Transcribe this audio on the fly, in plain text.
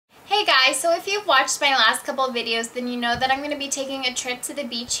guys, so if you've watched my last couple of videos, then you know that I'm going to be taking a trip to the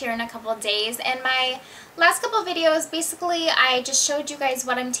beach here in a couple of days. And my last couple of videos, basically, I just showed you guys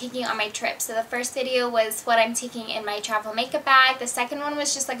what I'm taking on my trip. So the first video was what I'm taking in my travel makeup bag. The second one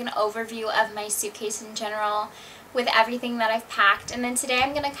was just like an overview of my suitcase in general with everything that I've packed. And then today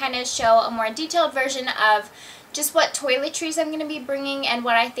I'm going to kind of show a more detailed version of just what toiletries I'm going to be bringing and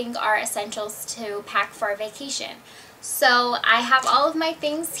what I think are essentials to pack for a vacation. So I have all of my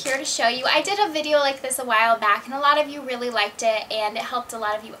things here to show you. I did a video like this a while back and a lot of you really liked it and it helped a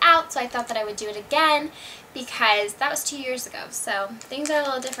lot of you out, so I thought that I would do it again because that was 2 years ago, so things are a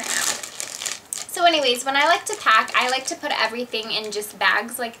little different now. So anyways, when I like to pack, I like to put everything in just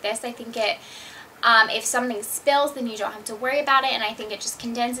bags like this. I think it if something spills, then you don't have to worry about it, and I think it just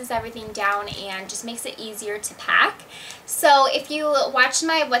condenses everything down and just makes it easier to pack. So if you watch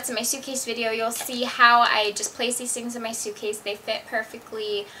my What's in My Suitcase video, you'll see how I just place these things in my suitcase. They fit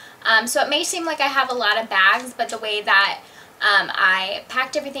perfectly. So it may seem like I have a lot of bags, but the way that I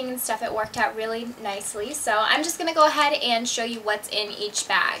packed everything and stuff, it worked out really nicely. So I'm just going to go ahead and show you what's in each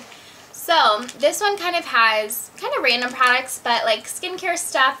bag. So this one kind of has random products, but like skincare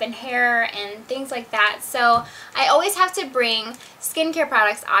stuff and hair and things like that. So I always have to bring skincare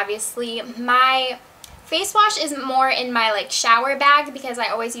products, obviously. My face wash is more in my like shower bag because I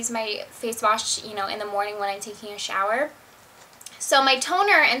always use my face wash, you know, in the morning when I'm taking a shower. So my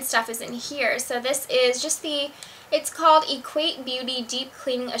toner and stuff is in here. So this is just it's called Equate Beauty Deep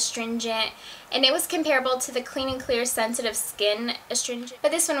Cleaning Astringent, and it was comparable to the Clean and Clear Sensitive Skin Astringent,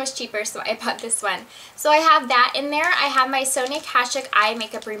 but this one was cheaper, so I bought this one. So I have that in there. I have my Sonia Kashuk Eye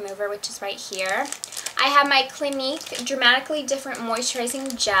Makeup Remover, which is right here. I have my Clinique Dramatically Different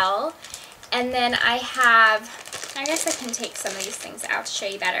Moisturizing Gel, and then I guess I can take some of these things out to show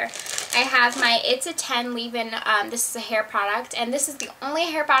you better. I have my It's a 10 leave-in, this is a hair product, and this is the only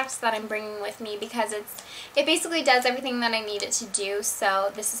hair products that I'm bringing with me because it basically does everything that I need it to do,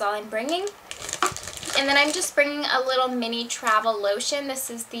 so this is all I'm bringing. And then I'm just bringing a little mini travel lotion. This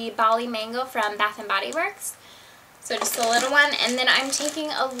is the Bali Mango from Bath & Body Works. So just a little one, and then I'm taking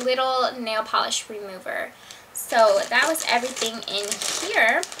a little nail polish remover. So that was everything in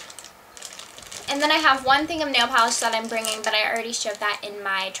here. And then I have one thing of nail polish that I'm bringing, but I already showed that in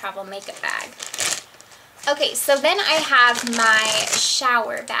my travel makeup bag. Okay, so then I have my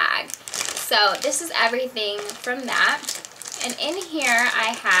shower bag. So this is everything from that. And in here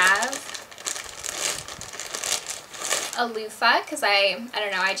I have a loofah because I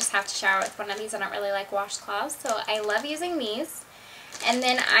don't know, I just have to shower with one of these. I don't really like washcloths, so I love using these. And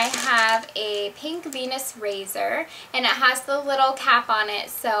then I have a pink Venus razor, and it has the little cap on it,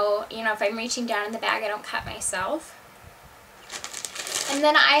 so, you know, if I'm reaching down in the bag, I don't cut myself. And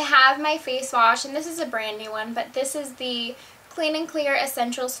then I have my face wash, and this is a brand new one, but this is the Clean and Clear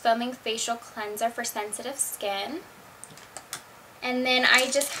Essentials Foaming Facial Cleanser for sensitive skin. And then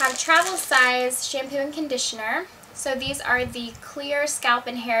I just have travel size shampoo and conditioner. So these are the Clear Scalp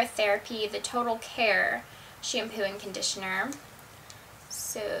and Hair Therapy, the Total Care shampoo and conditioner.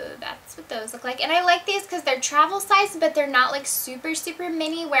 So that's what those look like. And I like these because they're travel size, but they're not like super, super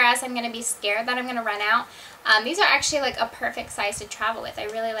mini, whereas I'm going to be scared that I'm going to run out. These are actually like a perfect size to travel with. I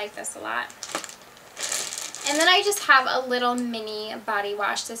really like this a lot. And then I just have a little mini body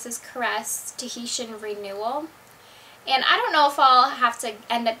wash. This is Caress Tahitian Renewal. And I don't know if I'll have to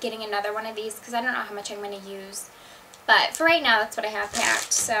end up getting another one of these because I don't know how much I'm going to use. But for right now, that's what I have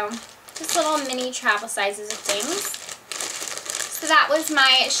packed. So just little mini travel sizes of things. So that was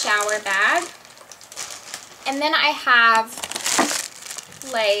my shower bag. And then I have,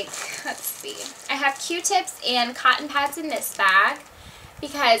 like, let's see, I have Q-tips and cotton pads in this bag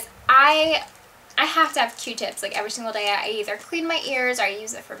because I have to have Q-tips like every single day. I either clean my ears or I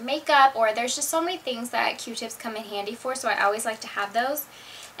use it for makeup, or there's just so many things that Q-tips come in handy for, so I always like to have those.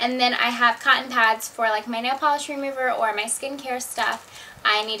 And then I have cotton pads for like my nail polish remover or my skincare stuff.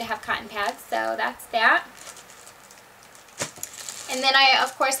 I need to have cotton pads, so that's that. And then I,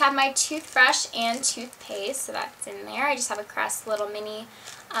 of course, have my toothbrush and toothpaste, so that's in there. I just have a Crest little mini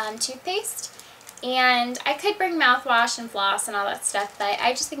toothpaste. And I could bring mouthwash and floss and all that stuff, but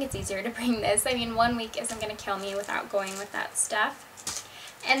I just think it's easier to bring this. I mean, 1 week isn't going to kill me without going with that stuff.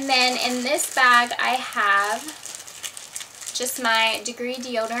 And then in this bag, I have just my Degree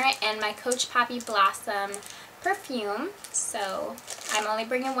deodorant and my Coach Poppy Blossom perfume. So I'm only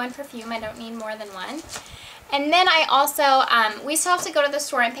bringing one perfume. I don't need more than one. And then I also, we still have to go to the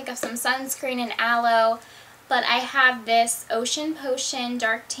store and pick up some sunscreen and aloe, but I have this Ocean Potion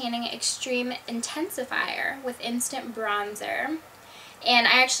Dark Tanning Extreme Intensifier with Instant Bronzer. And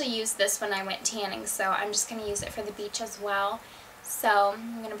I actually used this when I went tanning, so I'm just going to use it for the beach as well. So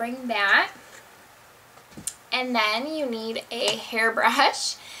I'm going to bring that. And then you need a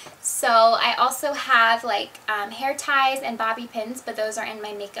hairbrush. So I also have like hair ties and bobby pins, but those are in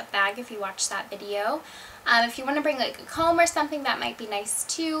my makeup bag if you watch that video. If you want to bring like a comb or something, that might be nice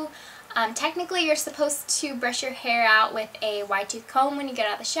too. Technically you're supposed to brush your hair out with a wide tooth comb when you get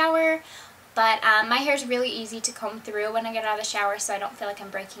out of the shower, but my hair is really easy to comb through when I get out of the shower, so I don't feel like I'm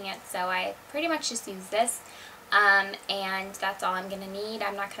breaking it, so I pretty much just use this. And that's all I'm going to need.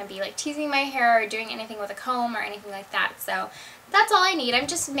 I'm not going to be like teasing my hair or doing anything with a comb or anything like that. So that's all I need. I'm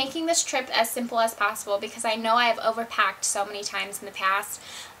just making this trip as simple as possible because I know I've overpacked so many times in the past.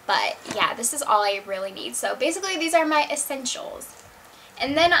 But yeah, this is all I really need. So basically these are my essentials.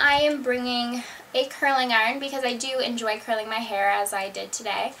 And then I am bringing a curling iron because I do enjoy curling my hair as I did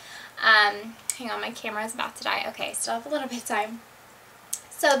today. Hang on, my camera is about to die. Okay, still have a little bit of time.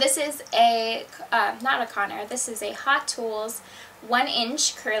 So this is a, not a Conair, this is a Hot Tools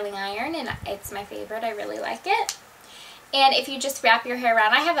 1-inch curling iron, and it's my favorite. I really like it. And if you just wrap your hair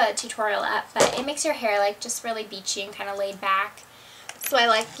around, I have a tutorial up, but it makes your hair like just really beachy and kind of laid back. So I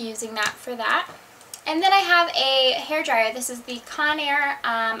like using that for that. And then I have a hairdryer. This is the Conair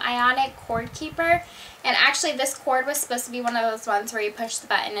Ionic Cord Keeper. And actually this cord was supposed to be one of those ones where you push the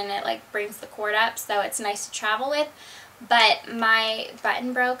button and it like brings the cord up, so it's nice to travel with. But my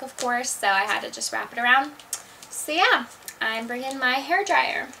button broke, of course, so I had to just wrap it around. So yeah, I'm bringing my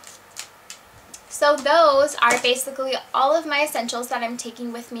hairdryer. So those are basically all of my essentials that I'm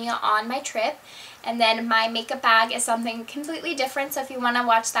taking with me on my trip. And then my makeup bag is something completely different, so if you want to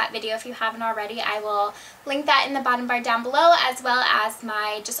watch that video if you haven't already, I will link that in the bottom bar down below, as well as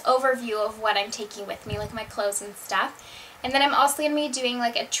my just overview of what I'm taking with me, like my clothes and stuff. And then I'm also going to be doing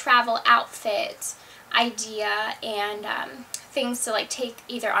like a travel outfit idea and things to like take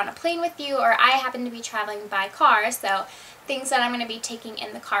either on a plane with you, or I happen to be traveling by car, so things that I'm going to be taking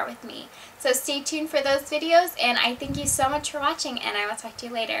in the car with me. So stay tuned for those videos, and I thank you so much for watching, and I will talk to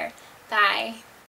you later. Bye.